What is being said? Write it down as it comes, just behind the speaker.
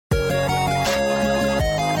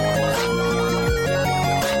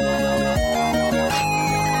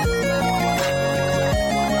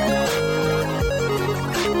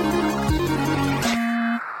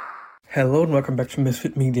Hello and welcome back to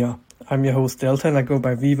Misfit Media. I'm your host Delta and I go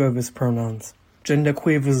by Viva with pronouns.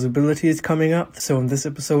 Genderqueer visibility is coming up, so in this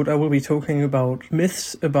episode I will be talking about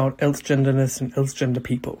myths about else-genderness and else-gender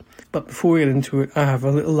people. But before we get into it, I have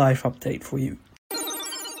a little life update for you.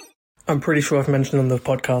 I'm pretty sure I've mentioned on the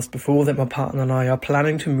podcast before that my partner and I are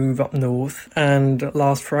planning to move up north, and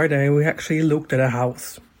last Friday we actually looked at a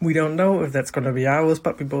house. We don't know if that's going to be ours,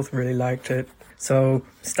 but we both really liked it. So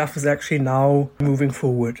stuff is actually now moving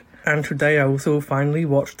forward. And today I also finally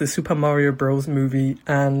watched the Super Mario Bros. Movie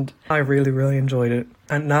and I really enjoyed it.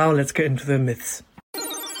 And now let's get into the myths.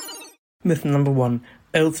 Myth number 1.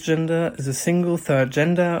 Else-gender is a single third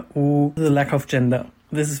gender or the lack of gender.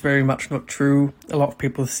 This is very much not true. A lot of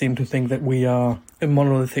people seem to think that we are a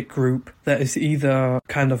monolithic group that is either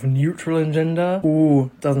kind of neutral in gender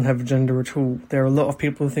or doesn't have a gender at all. There are a lot of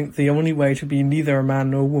people who think the only way to be neither a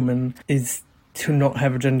man nor a woman is to not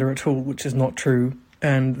have a gender at all, which is not true.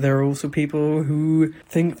 And there are also people who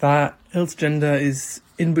think that else-gender is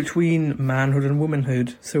in between manhood and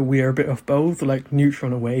womanhood. So we are a bit of both, like neutral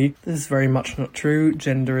in a way. This is very much not true.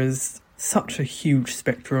 Gender is such a huge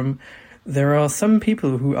spectrum. There are some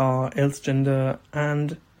people who are else-gender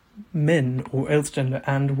and men, or else-gender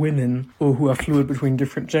and women, or who are fluid between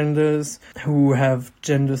different genders, who have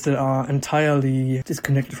genders that are entirely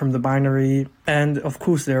disconnected from the binary. And of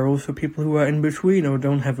course there are also people who are in between or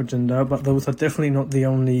don't have a gender, but those are definitely not the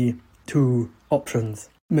only two options.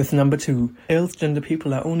 Myth number 2. Else-gender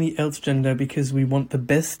people are only else-gender because we want the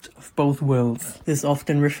best of both worlds. This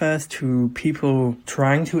often refers to people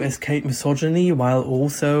trying to escape misogyny while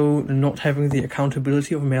also not having the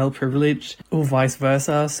accountability of male privilege, or vice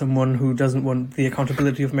versa, someone who doesn't want the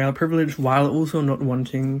accountability of male privilege while also not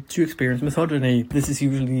wanting to experience misogyny. This is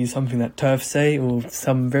usually something that TERFs say, or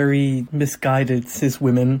some very misguided cis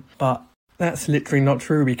women, but that's literally not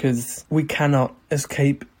true because we cannot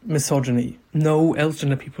escape misogyny. No,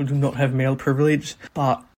 else-gender people do not have male privilege,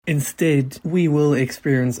 but instead we will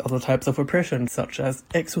experience other types of oppression such as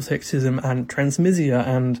exosexism and transmisia,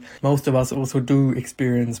 and most of us also do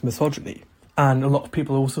experience misogyny. And a lot of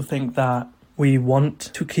people also think that we want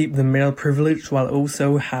to keep the male privilege while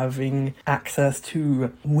also having access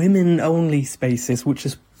to women-only spaces, which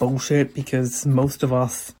is bullshit because most of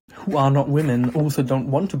us who are not women also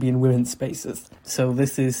don't want to be in women's spaces. So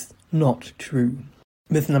this is not true.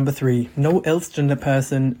 Myth number 3. No else-gender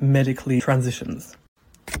person medically transitions.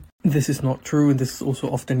 This is not true, and this is also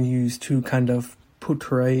often used to kind of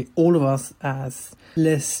portray all of us as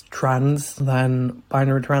less trans than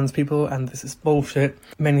binary trans people, and this is bullshit.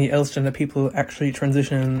 Many else-gender people actually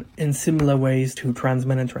transition in similar ways to trans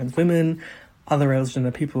men and trans women. Other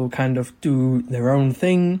else-gender people kind of do their own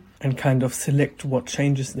thing and kind of select what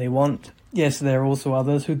changes they want. Yes, there are also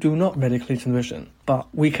others who do not medically transition, but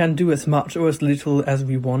we can do as much or as little as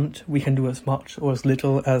we want. We can do as much or as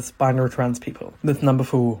little as binary trans people. Myth number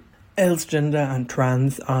 4. Else-gender and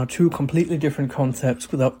trans are two completely different concepts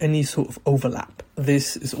without any sort of overlap.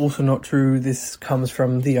 This is also not true. This comes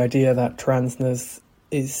from the idea that transness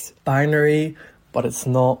is binary, but it's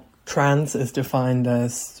not. Trans is defined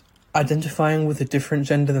as identifying with a different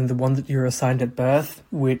gender than the one that you're assigned at birth,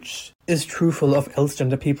 which is truthful of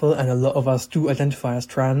else-gender people, and a lot of us do identify as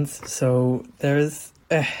trans, so there is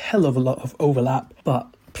a hell of a lot of overlap. But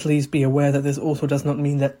please be aware that this also does not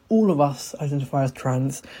mean that all of us identify as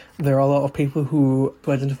trans. There are a lot of people who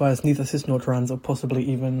identify as neither cis nor trans, or possibly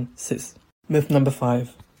even cis. Myth number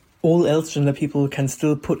 5. All else-gender people can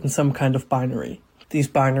still put in some kind of binary. These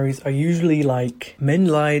binaries are usually like men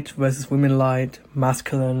light versus women light,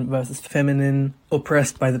 masculine versus feminine,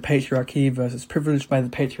 oppressed by the patriarchy versus privileged by the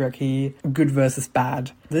patriarchy, good versus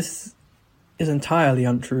bad. This is entirely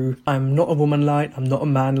untrue. I'm not a woman light, I'm not a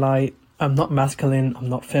man light, I'm not masculine, I'm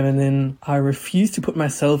not feminine. I refuse to put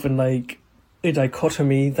myself in like a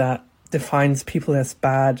dichotomy that defines people as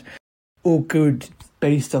bad or good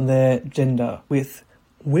based on their gender, with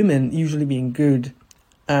women usually being good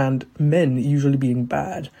and men usually being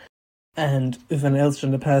bad. And if an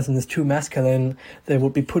else-gender person is too masculine, they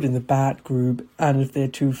would be put in the bad group, and if they're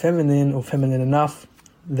too feminine or feminine enough,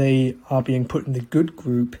 they are being put in the good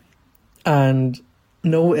group. And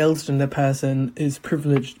no else-gender person is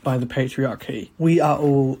privileged by the patriarchy. We are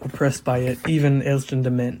all oppressed by it, even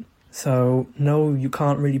else-gender men. So no, you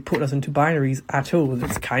can't really put us into binaries at all.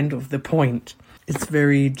 That's kind of the point. It's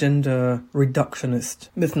very gender reductionist.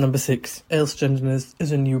 Myth number 6. Else-genderness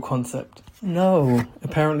is a new concept. No,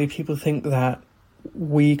 apparently people think that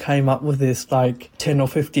we came up with this like 10 or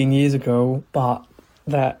 15 years ago, but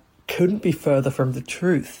that couldn't be further from the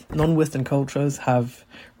truth. Non-Western cultures have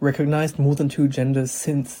recognized more than two genders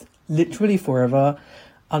since literally forever,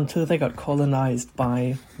 until they got colonized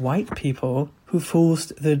by white people who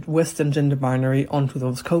forced the Western gender binary onto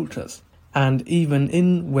those cultures. And even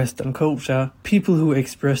in Western culture, people who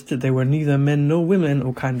expressed that they were neither men nor women,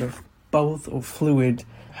 or kind of both or fluid,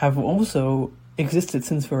 have also existed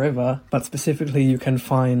since forever. But specifically, you can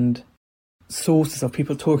find sources of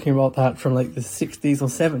people talking about that from like the 60s or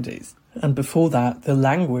 70s. And before that, the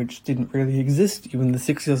language didn't really exist. Even in the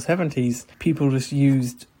 60s or 70s, people just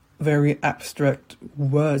used very abstract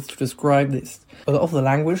words to describe this. A lot of the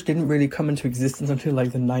language didn't really come into existence until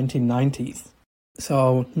like the 1990s.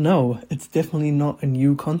 So no, it's definitely not a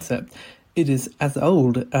new concept. It is as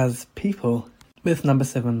old as people. Myth number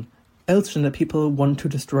 7. Else-gender people want to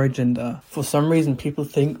destroy gender. For some reason, people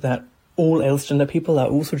think that all else-gender people are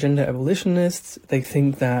also gender abolitionists. They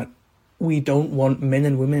think that we don't want men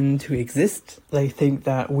and women to exist. They think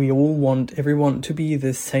that we all want everyone to be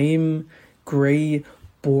the same grey,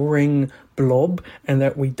 boring blob, and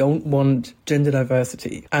that we don't want gender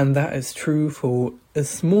diversity. And that is true for a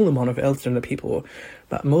small amount of else-gender people,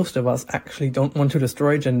 but most of us actually don't want to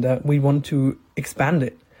destroy gender. We want to expand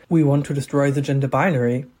it. We want to destroy the gender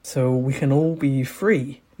binary so we can all be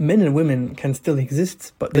free. Men and women can still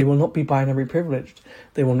exist, but they will not be binary privileged.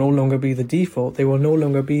 They will no longer be the default. They will no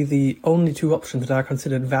longer be the only two options that are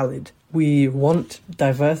considered valid. We want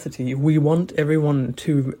diversity. We want everyone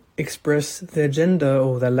to express their gender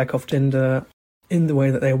or their lack of gender in the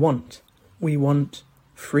way that they want. We want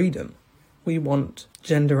freedom. We want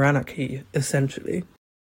gender anarchy, essentially.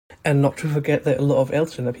 And not to forget that a lot of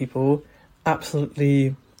else-gender people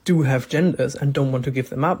absolutely do have genders and don't want to give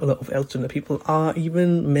them up. A lot of else-gender people are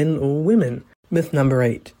even men or women. Myth number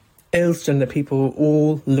 8. Else-gender people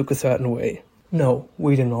all look a certain way. No,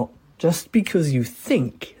 we do not. Just because you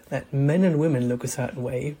think that men and women look a certain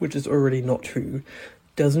way, which is already not true,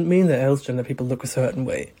 doesn't mean that else-gender people look a certain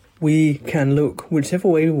way. We can look whichever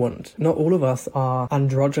way we want. Not all of us are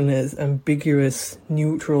androgynous, ambiguous,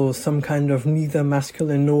 neutral, some kind of neither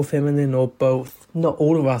masculine nor feminine or both. Not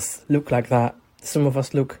all of us look like that. Some of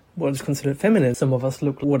us look what is considered feminine. Some of us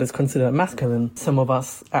look what is considered masculine. Some of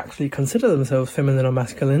us actually consider themselves feminine or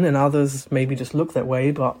masculine, and others maybe just look that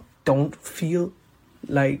way but don't feel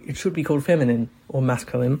like it should be called feminine or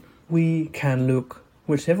masculine. We can look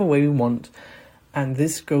whichever way we want, and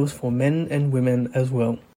this goes for men and women as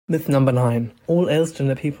well. Myth number 9. All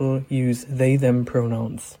else-gender people use they-them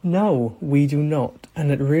pronouns. No, we do not.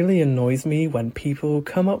 And it really annoys me when people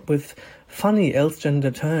come up with funny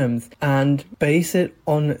else-gender terms and base it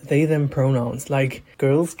on they-them pronouns, like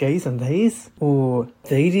girls, gays, and theys, or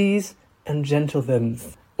they-dees and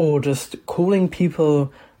gentle-thems, or just calling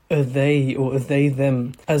people a they or a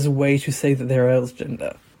they-them as a way to say that they're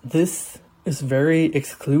else-gender. This is very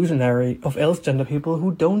exclusionary of else-gender people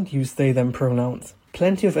who don't use they-them pronouns.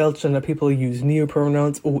 Plenty of else-gender people use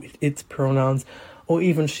neo-pronouns or its pronouns, or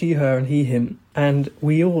even she, her, and he, him. And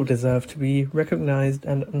we all deserve to be recognized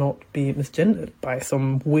and not be misgendered by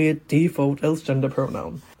some weird default else-gender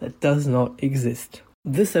pronoun that does not exist.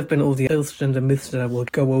 This have been all the else-gender myths that I will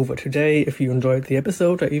go over today. If you enjoyed the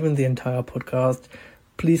episode or even the entire podcast,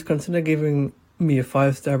 please consider giving me a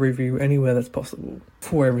 5-star review anywhere that's possible.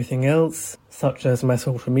 For everything else, such as my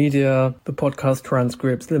social media, the podcast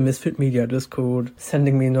transcripts, the Misfit Media Discord,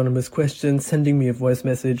 sending me anonymous questions, sending me a voice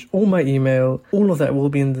message, or my email, all of that will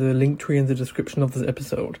be in the link tree in the description of this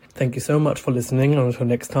episode. Thank you so much for listening, and until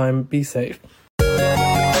next time, be safe.